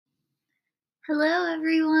Hello,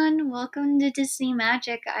 everyone. Welcome to Disney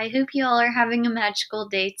Magic. I hope you all are having a magical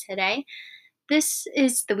day today. This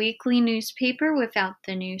is the weekly newspaper without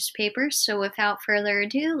the newspaper, so without further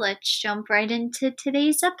ado, let's jump right into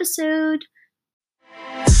today's episode.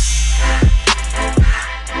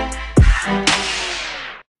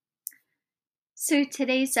 So,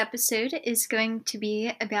 today's episode is going to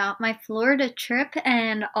be about my Florida trip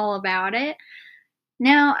and all about it.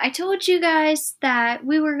 Now, I told you guys that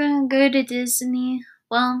we were going to go to Disney.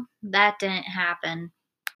 Well, that didn't happen.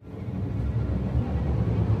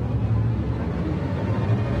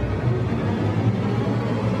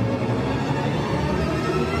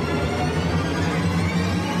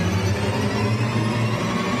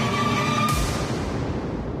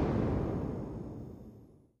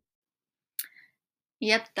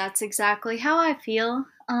 Yep, that's exactly how I feel.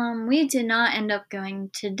 We did not end up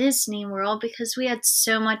going to Disney World because we had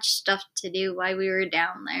so much stuff to do while we were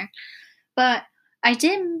down there. But I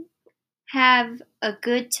did have a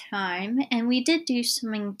good time, and we did do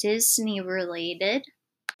something Disney related.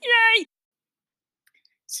 Yay!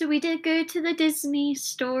 So we did go to the Disney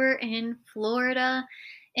store in Florida,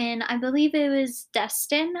 and I believe it was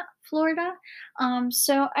Destin, Florida.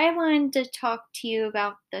 So I wanted to talk to you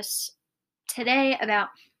about this today about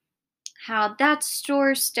how that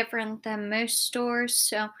store is different than most stores.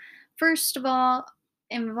 So, first of all,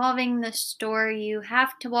 involving the store, you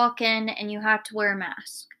have to walk in and you have to wear a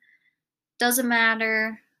mask. Doesn't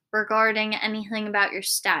matter regarding anything about your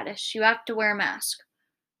status, you have to wear a mask.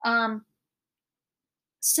 Um,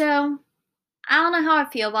 so I don't know how I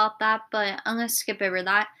feel about that, but I'm gonna skip over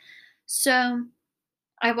that. So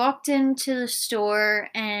I walked into the store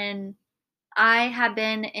and I have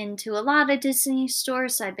been into a lot of Disney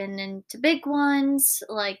stores. I've been into big ones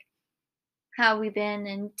like how we've been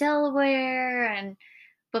in Delaware and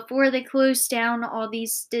before they closed down all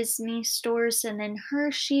these Disney stores, and then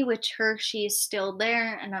Hershey, which Hershey is still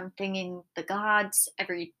there, and I'm thanking the gods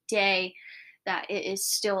every day that it is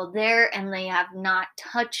still there and they have not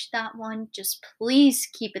touched that one. Just please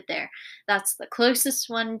keep it there. That's the closest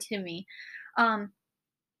one to me. Um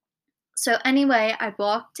so anyway, I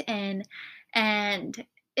walked in and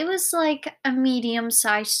it was like a medium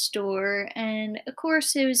sized store, and of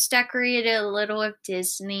course, it was decorated a little of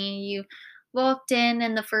Disney. You walked in,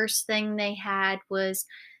 and the first thing they had was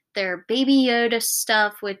their Baby Yoda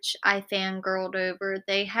stuff, which I fangirled over.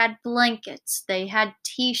 They had blankets, they had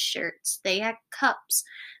t shirts, they had cups.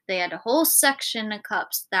 They had a whole section of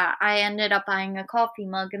cups that I ended up buying a coffee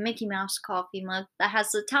mug, a Mickey Mouse coffee mug that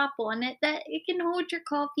has the top on it that it can hold your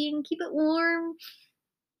coffee and keep it warm.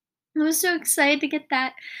 I was so excited to get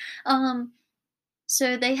that. Um,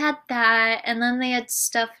 so they had that, and then they had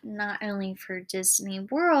stuff not only for Disney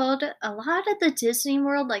World. A lot of the Disney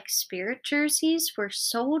World, like Spirit jerseys, were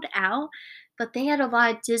sold out, but they had a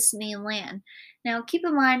lot of Disneyland. Now, keep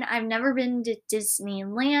in mind, I've never been to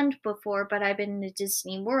Disneyland before, but I've been to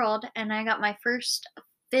Disney World, and I got my first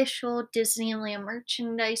official Disneyland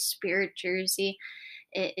merchandise Spirit jersey.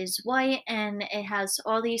 It is white and it has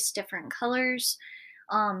all these different colors.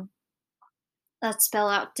 Um, that spell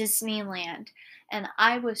out Disneyland. And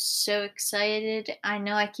I was so excited. I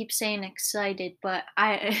know I keep saying excited, but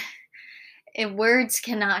words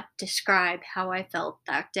cannot describe how I felt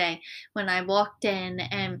that day when I walked in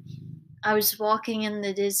and I was walking in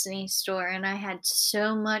the Disney store and I had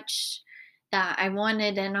so much that I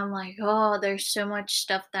wanted, and I'm like, oh, there's so much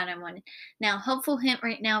stuff that I wanted. Now, helpful hint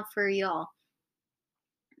right now for y'all.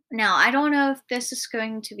 Now, I don't know if this is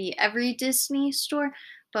going to be every Disney store,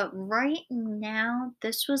 but right now,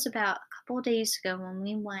 this was about a couple days ago when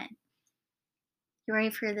we went. You ready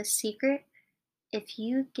for the secret? If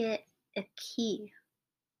you get a key,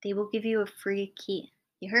 they will give you a free key.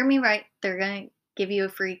 You heard me right. They're going to give you a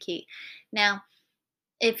free key. Now,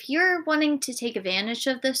 if you're wanting to take advantage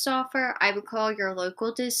of this offer, I would call your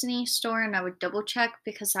local Disney store and I would double check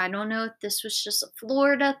because I don't know if this was just a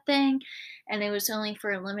Florida thing and it was only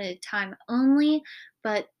for a limited time only,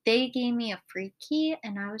 but they gave me a free key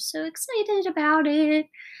and I was so excited about it.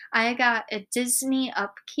 I got a Disney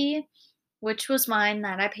Up key, which was mine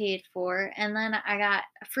that I paid for, and then I got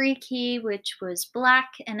a free key which was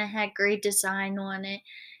black and it had gray design on it.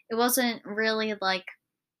 It wasn't really like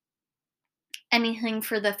anything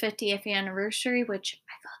for the 50th anniversary, which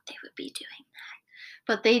I thought they would be doing that,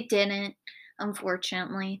 but they didn't,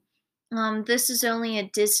 unfortunately. This is only a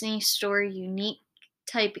Disney Store unique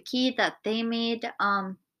type of key that they made.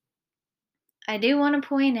 I do want to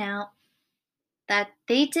point out that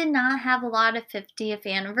they did not have a lot of 50th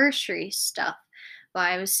anniversary stuff, while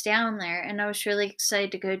I was down there, and I was really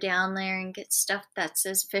excited to go down there and get stuff that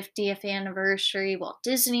says 50th anniversary Walt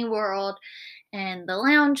Disney World and the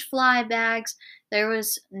Loungefly bags. There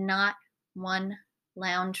was not one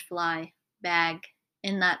Loungefly bag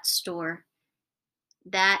in that store.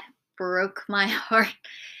 That broke my heart.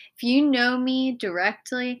 If you know me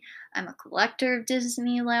directly, I'm a collector of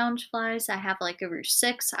Disney Loungeflies. I have like over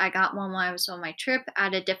six. I got one while I was on my trip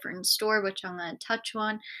at a different store, which I'm going to touch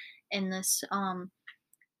on in this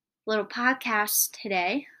little podcast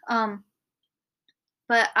today.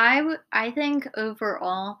 But I think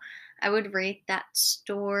overall I would rate that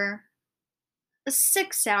store a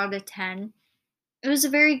 6 out of 10. It was a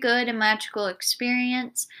very good and magical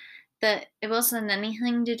experience. That it wasn't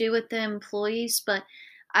anything to do with the employees, but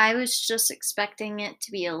I was just expecting it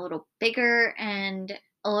to be a little bigger and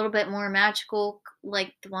a little bit more magical,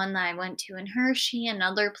 like the one that I went to in Hershey and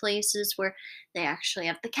other places where they actually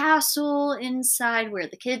have the castle inside where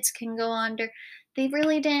the kids can go under. They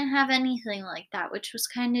really didn't have anything like that, which was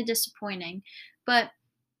kind of disappointing. But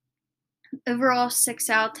overall, 6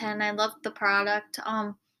 out of 10. I loved the product.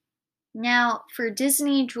 Now, for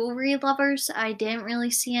Disney jewelry lovers, I didn't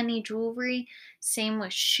really see any jewelry. Same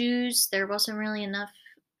with shoes. There wasn't really enough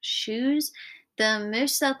shoes. The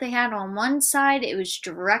most that they had on one side, it was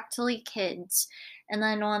directly kids. And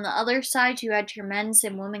then on the other side, you had your men's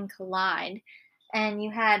and women collide. And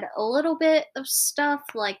you had a little bit of stuff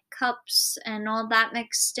like cups and all that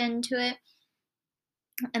mixed into it.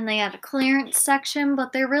 And they had a clearance section,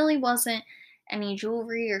 but there really wasn't any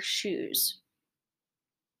jewelry or shoes.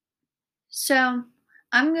 So,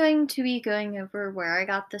 I'm going to be going over where I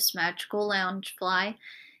got this magical Loungefly.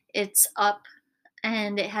 It's up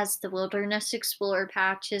and it has the Wilderness Explorer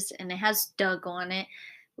patches and it has Doug on it,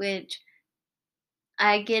 which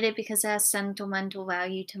I get it because it has sentimental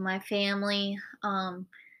value to my family,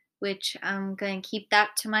 which I'm going to keep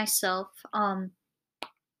that to myself.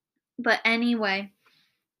 But anyway,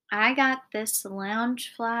 I got this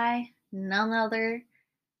Loungefly, none other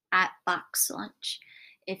at Box Lunch.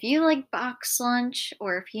 If you like Box Lunch,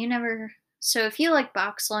 or if you never, so if you like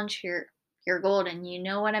Box Lunch, you're golden. You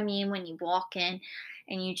know what I mean when you walk in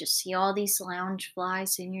and you just see all these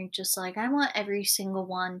Loungeflies and you're just like, I want every single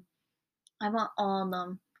one. I want all of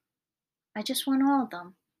them. I just want all of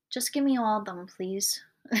them. Just give me all of them, please.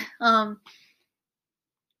 um,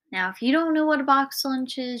 Now, if you don't know what a box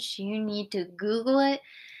lunch is, you need to Google it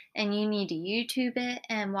and you need to YouTube it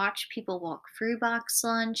and watch people walk through box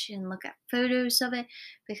lunch and look at photos of it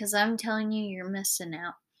because I'm telling you, you're missing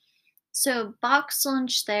out. So, box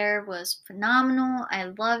lunch there was phenomenal.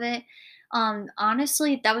 I love it.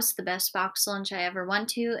 Honestly, that was the best box lunch I ever went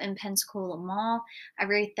to in Pensacola Mall. I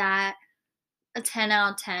rate that a 10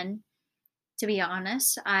 out of 10. To be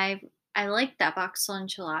honest, I liked that box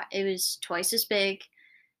lunch a lot. It was twice as big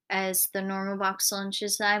as the normal box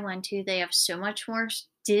lunches that I went to. They have so much more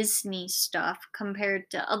Disney stuff compared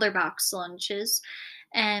to other box lunches.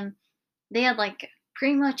 And they had like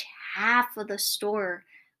pretty much half of the store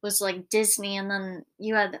was like Disney, and then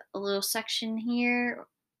you had a little section here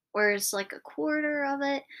where it's like a quarter of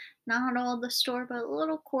it, not all the store, but a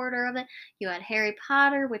little quarter of it. You had Harry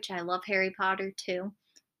Potter, which I love Harry Potter too.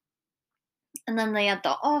 And then they had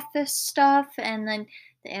the office stuff, and then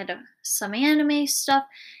they had some anime stuff.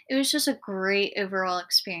 It was just a great overall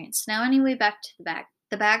experience. Now, anyway, back to the bag.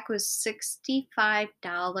 The bag was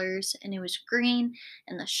 $65 and it was green,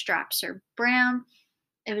 and the straps are brown.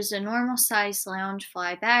 It was a normal size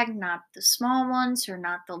Loungefly bag, not the small ones or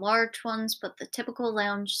not the large ones, but the typical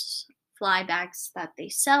Loungefly bags that they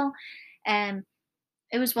sell. And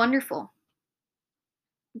it was wonderful.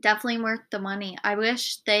 Definitely worth the money. I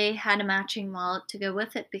wish they had a matching wallet to go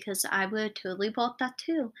with it because I would have totally bought that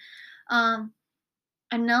too. Um,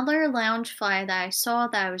 Another Loungefly that I saw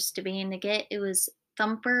that I was debating to get, it was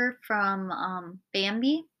Thumper from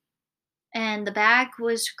Bambi, and the bag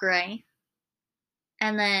was gray,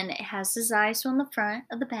 and then it has his eyes on the front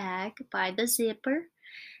of the bag by the zipper,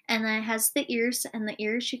 and then it has the ears, and the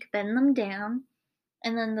ears you can bend them down,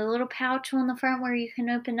 and then the little pouch on the front where you can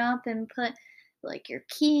open up and put like your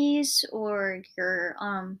keys or your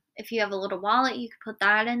if you have a little wallet you could put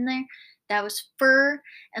that in there. That was fur,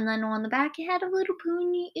 and then on the back it had a little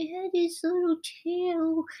pony. It had his little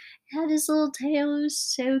tail. It had his little tail. It was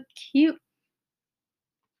so cute.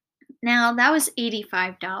 Now that was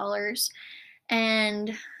 $85,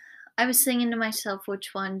 and I was thinking to myself,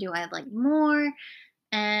 which one do I like more?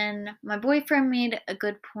 And my boyfriend made a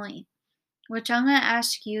good point, which I'm going to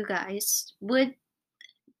ask you guys. Would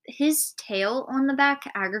his tail on the back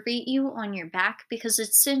aggravate you on your back because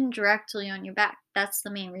it's sitting directly on your back. That's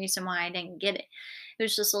the main reason why I didn't get it. It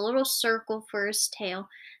was just a little circle for his tail.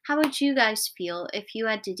 How would you guys feel if you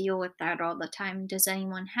had to deal with that all the time? Does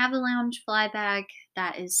anyone have a loungefly bag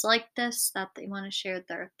that is like this that they want to share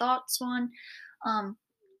their thoughts on? Um,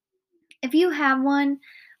 if you have one,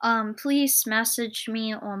 please message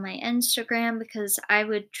me on my Instagram because I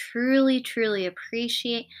would truly, truly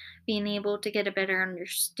appreciate being able to get a better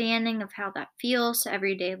understanding of how that feels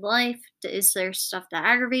everyday life. Is there stuff that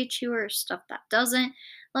aggravates you or stuff that doesn't?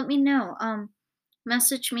 Let me know.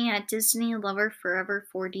 Message me at Disney Lover Forever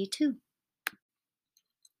 42.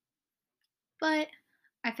 But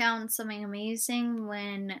I found something amazing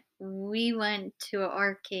when we went to an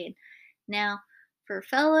arcade. Now, for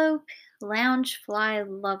fellow lounge fly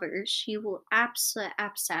lovers, you will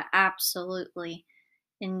absolutely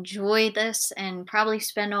enjoy this and probably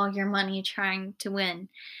spend all your money trying to win.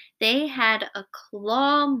 They had a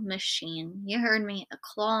claw machine. You heard me, a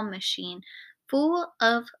claw machine full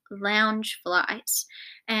of lounge flies.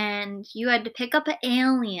 And you had to pick up an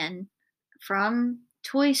alien from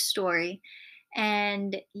Toy Story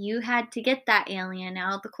and you had to get that alien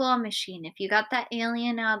out of the claw machine. If you got that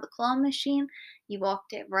alien out of the claw machine, you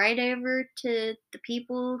walked it right over to the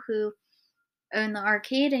people who own the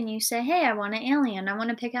arcade and you say, "Hey, I want an alien. I want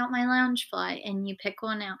to pick out my lounge fly." And you pick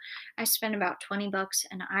one out. I spent about 20 bucks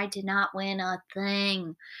and I did not win a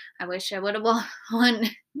thing. I wish I would have won.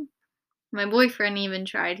 My boyfriend even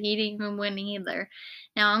tried. He didn't even win either.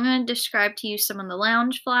 Now I'm going to describe to you some of the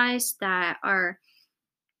lounge flies that are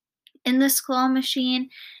in this claw machine.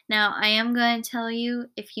 Now, I am going to tell you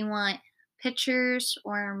if you want pictures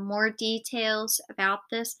or more details about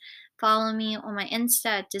this, follow me on my Insta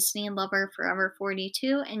at Disney Lover Forever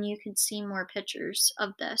 42, and you can see more pictures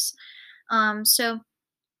of this. So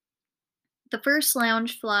the first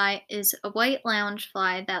lounge fly is a white lounge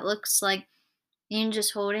fly that looks like you can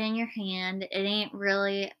just hold it in your hand. It ain't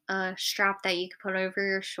really a strap that you can put over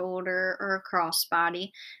your shoulder or a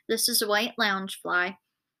crossbody. This is a white lounge fly.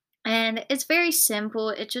 And it's very simple.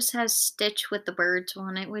 It just has Stitch with the birds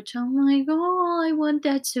on it, which I'm like, oh, I want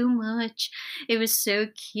that so much. It was so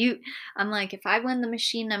cute. I'm like, if I win the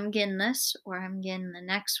machine, I'm getting this, or I'm getting the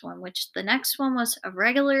next one, which the next one was a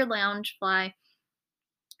regular lounge fly,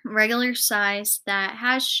 regular size that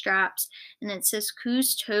has straps, and it says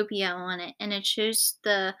Coostopia on it, and it shows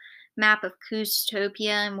the map of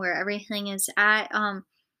Coostopia and where everything is at.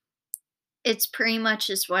 It's pretty much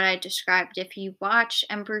just what I described. If you watch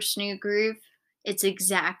Emperor's New Groove, it's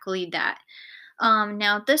exactly that.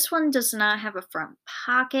 Now this one does not have a front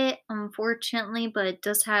pocket, unfortunately, but it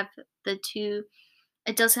does have the two.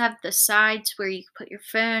 It does have the sides where you can put your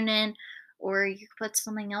phone in, or you could put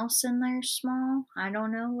something else in there small. I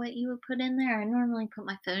don't know what you would put in there. I normally put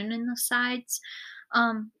my phone in the sides.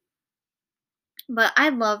 Um, but I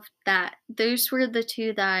loved that. Those were the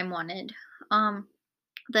two that I wanted. Um,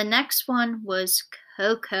 the next one was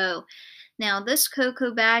Coco. Now, this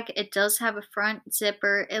Coco bag, it does have a front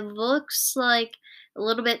zipper. It looks like a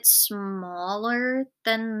little bit smaller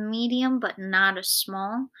than medium, but not as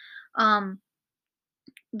small. Um,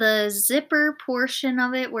 the zipper portion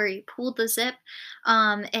of it, where you pull the zip,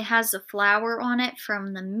 it has a flower on it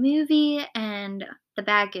from the movie, and the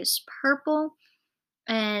bag is purple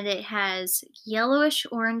and it has yellowish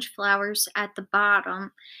orange flowers at the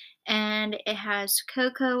bottom, and it has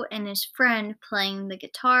Coco and his friend playing the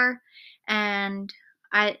guitar. And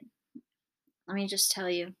I let me just tell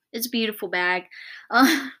you, it's a beautiful bag.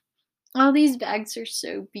 uh, all these bags are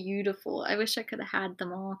so beautiful. I wish I could have had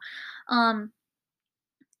them all. um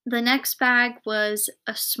the next bag was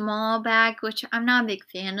a small bag, which I'm not a big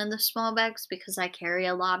fan of the small bags because I carry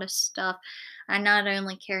a lot of stuff. I not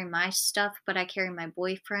only carry my stuff, but I carry my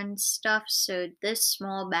boyfriend's stuff. So this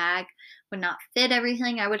small bag would not fit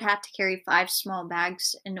everything. I would have to carry 5 small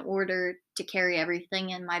bags in order to carry everything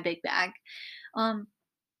in my big bag. Um,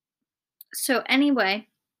 so anyway,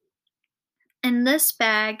 in this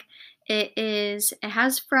bag, it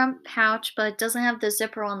has front pouch, but it doesn't have the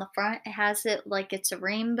zipper on the front. It has it like it's a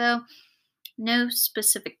rainbow. No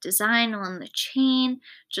specific design on the chain,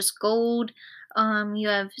 just gold. You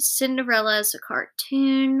have Cinderella as a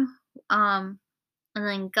cartoon, and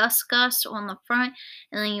then Gus Gus on the front,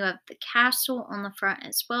 and then you have the castle on the front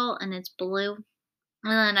as well, and it's blue.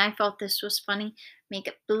 And then I thought this was funny. Make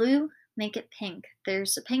it blue, make it pink.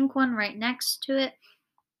 There's a pink one right next to it,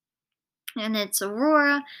 and it's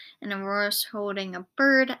Aurora, and Aurora's holding a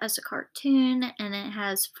bird as a cartoon, and it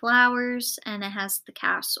has flowers, and it has the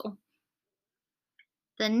castle.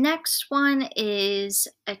 The next one is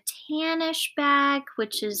a tannish bag,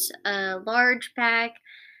 which is a large bag.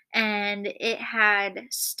 and it had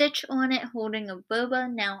Stitch on it holding a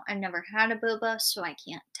boba. Now, I've never had a boba, so I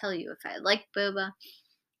can't tell you if I like boba,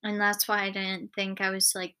 and that's why I didn't think I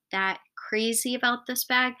was like that crazy about this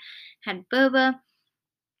bag. Had boba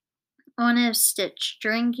on it, Stitch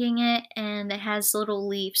drinking it, and it has little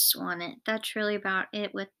leaves on it. That's really about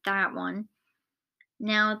it with that one.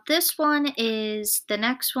 Now, this one is the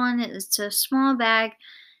next one. It's a small bag,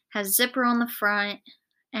 has zipper on the front,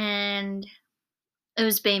 and it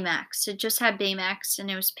was Baymax. It just had Baymax, and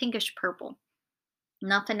it was pinkish purple.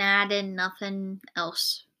 Nothing added, nothing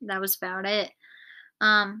else. That was about it.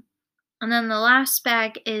 Um, and then the last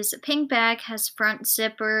bag is a pink bag, has front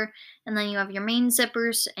zipper, and then you have your main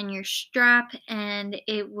zippers and your strap, and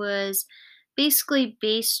it was basically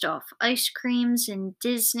based off ice creams in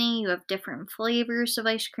Disney. You have different flavors of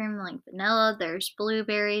ice cream like vanilla, there's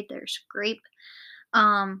blueberry, there's grape.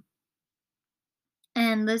 Um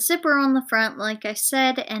and the zipper on the front, like I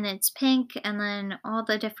said, and it's pink, and then all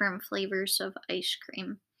the different flavors of ice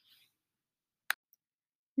cream.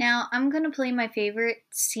 Now, I'm going to play my favorite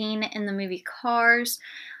scene in the movie Cars.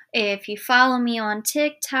 If you follow me on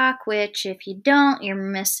TikTok, which if you don't, you're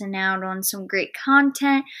missing out on some great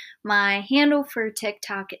content. My handle for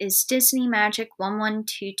TikTok is Disney Magic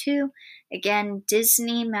 1122. Again,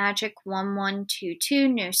 Disney Magic 1122.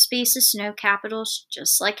 No spaces, no capitals,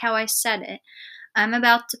 just like how I said it. I'm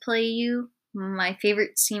about to play you my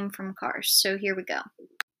favorite scene from Cars. So here we go.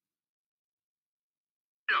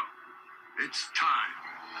 It's time.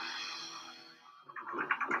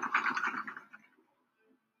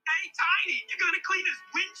 Hey, Tiny, you gonna clean his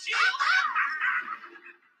windshield?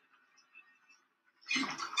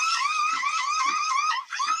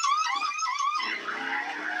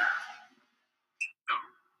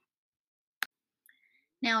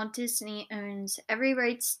 Now, Disney owns every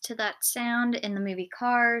rights to that sound in the movie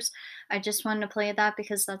Cars. I just wanted to play that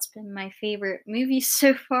because that's been my favorite movie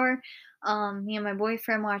so far. Me and my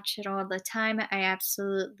boyfriend watch it all the time. I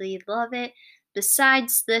absolutely love it.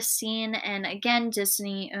 Besides this scene, and again,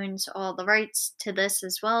 Disney owns all the rights to this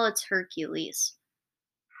as well, it's Hercules.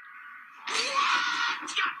 Fine,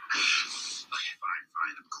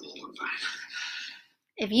 I'm cool, I'm fine.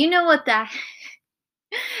 If you know what that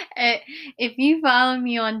if you follow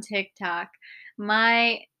me on TikTok,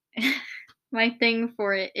 my my thing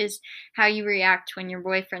for it is how you react when your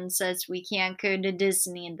boyfriend says we can't go to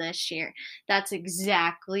Disney this year. That's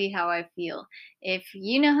exactly how I feel. If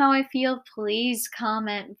you know how I feel, please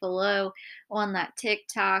comment below on that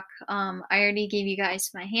TikTok. I already gave you guys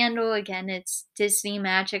my handle. Again, it's Disney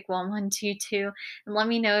Magic 1122. And let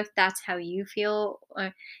me know if that's how you feel,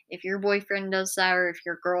 or if your boyfriend does that, or if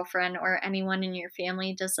your girlfriend or anyone in your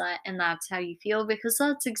family does that, and that's how you feel, because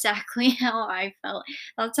that's exactly how I felt.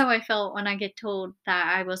 That's how I felt when I get told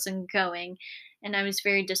that I wasn't going, and I was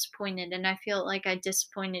very disappointed, and I feel like I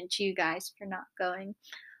disappointed you guys for not going.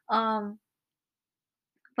 Um,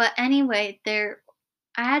 but anyway,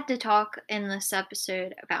 I had to talk in this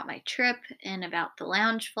episode about my trip and about the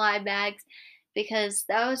Loungefly bags because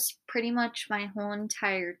that was pretty much my whole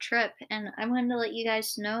entire trip, and I wanted to let you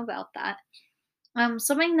guys know about that.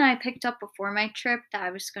 Something that I picked up before my trip that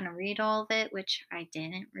I was gonna read all of it, which I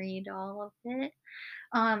didn't read all of it.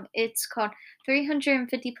 It's called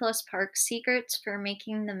 350 plus park secrets for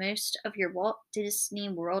making the most of your Walt Disney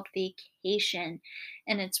World vacation.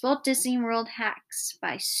 And it's Walt Disney World Hacks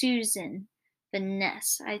by Susan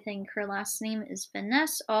Vaness. I think her last name is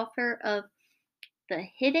Vaness, author of The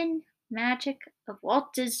Hidden Magic of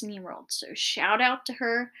Walt Disney World. So shout out to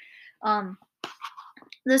her. Um,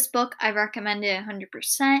 this book, I recommend it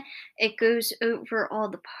 100%. It goes over all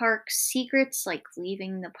the park secrets, like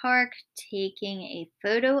leaving the park, taking a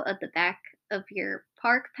photo of the back of your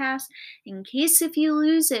park pass in case if you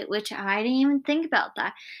lose it, which I didn't even think about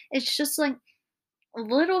that. It's just like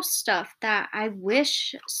little stuff that I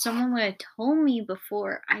wish someone would have told me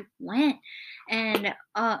before I went. And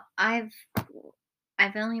I've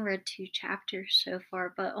only read 2 chapters so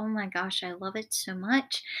far, but oh my gosh, I love it so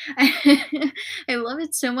much. I love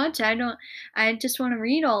it so much. I just want to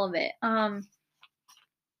read all of it.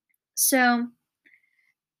 So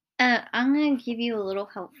I'm going to give you a little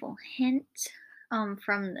helpful hint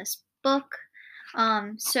from this book.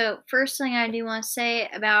 So first thing I do want to say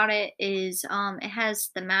about it is it has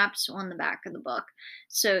the maps on the back of the book.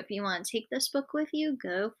 So if you want to take this book with you,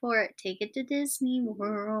 go for it. Take it to Disney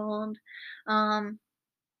World.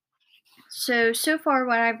 So far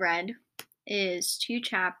what I've read is 2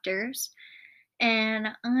 chapters, and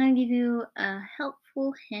I'm going to give you a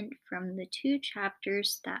helpful hint from the 2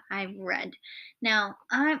 chapters that I've read. Now,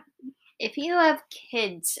 if you have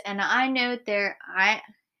kids, and I know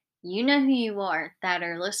You know who you are that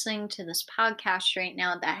are listening to this podcast right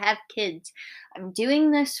now that have kids. I'm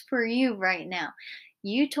doing this for you right now.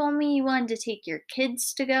 You told me you wanted to take your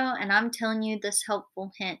kids to go, and I'm telling you this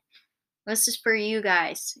helpful hint. This is for you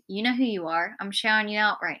guys. You know who you are. I'm shouting you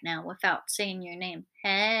out right now without saying your name.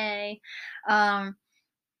 Hey. Um,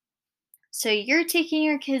 so you're taking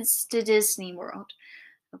your kids to Disney World.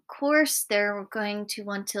 Of course, they're going to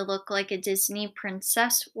want to look like a Disney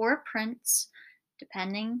princess or prince,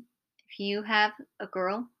 depending if you have a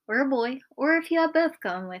girl or a boy, or if you have both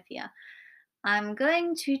going with you. I'm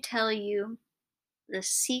going to tell you the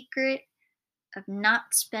secret of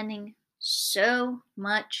not spending so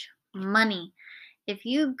much money. If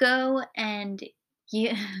you go and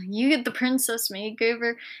you you get the princess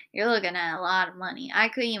makeover, you're looking at a lot of money. I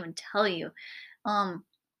couldn't even tell you. Um,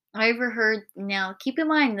 I overheard. Now, keep in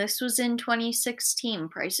mind this was in 2016.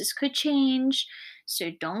 Prices could change,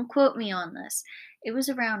 so don't quote me on this. It was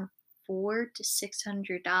around $400 to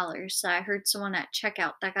 $600. So I heard someone at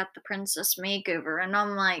checkout that got the princess makeover, and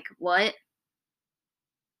I'm like, what?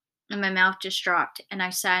 And my mouth just dropped, and I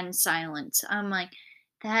sat in silence. I'm like,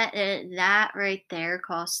 that right there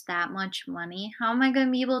costs that much money. How am I going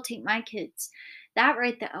to be able to take my kids? That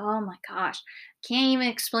right there. Oh my gosh, can't even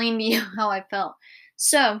explain to you how I felt.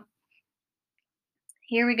 So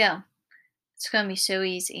here we go. It's going to be so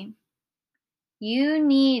easy. You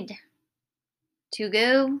need to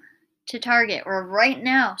go to Target or right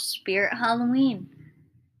now Spirit Halloween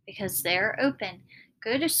because they're open.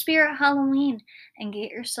 Go to Spirit Halloween and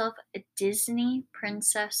get yourself a Disney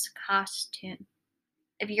princess costume.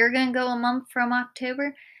 If you're going to go a month from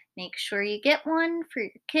October, make sure you get one for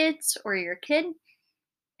your kids or your kid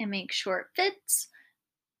and make sure it fits.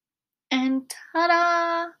 And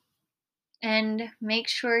ta-da! And make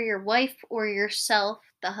sure your wife or yourself,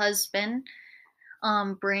 the husband,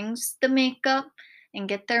 brings the makeup and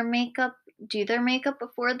do their makeup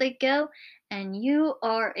before they go. And you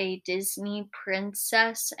are a Disney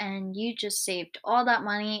princess and you just saved all that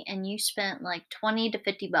money and you spent like 20 to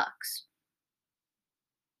 50 bucks.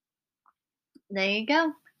 There you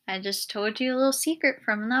go. I just told you a little secret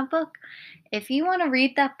from that book. If you want to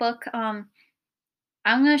read that book, I'm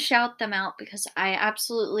going to shout them out because I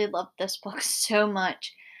absolutely love this book so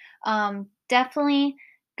much. Definitely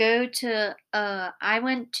go to, I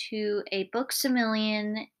went to a Books a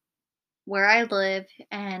Million where I live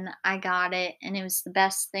and I got it and it was the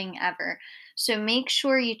best thing ever. So make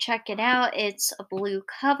sure you check it out. It's a blue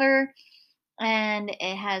cover and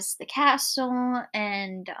it has the castle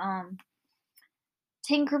and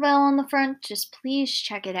Tinkerbell on the front. Just please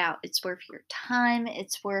check it out. It's worth your time.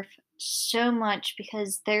 It's worth so much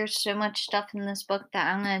because there's so much stuff in this book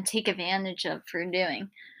that I'm going to take advantage of for doing.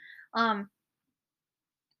 Um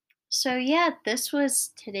so yeah, this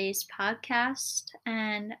was today's podcast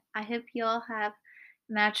and I hope you all have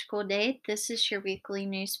a magical day. This is your weekly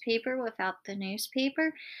newspaper without the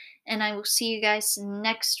newspaper and I will see you guys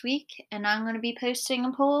next week and I'm going to be posting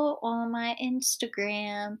a poll on my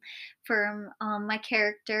Instagram from my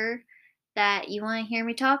character that you want to hear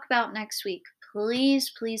me talk about next week.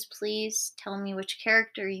 Please, please, please tell me which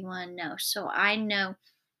character you want to know so I know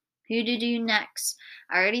who to do next.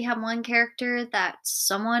 I already have one character that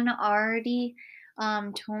someone already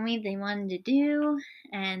told me they wanted to do,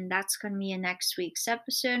 and that's going to be in next week's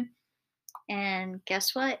episode. And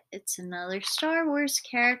guess what? It's another Star Wars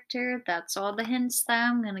character. That's all the hints that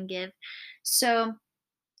I'm going to give. So,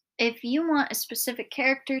 if you want a specific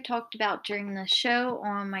character talked about during the show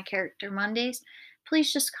on my Character Mondays,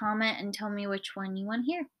 please just comment and tell me which one you want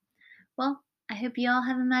to hear. Well, I hope you all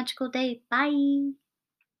have a magical day. Bye.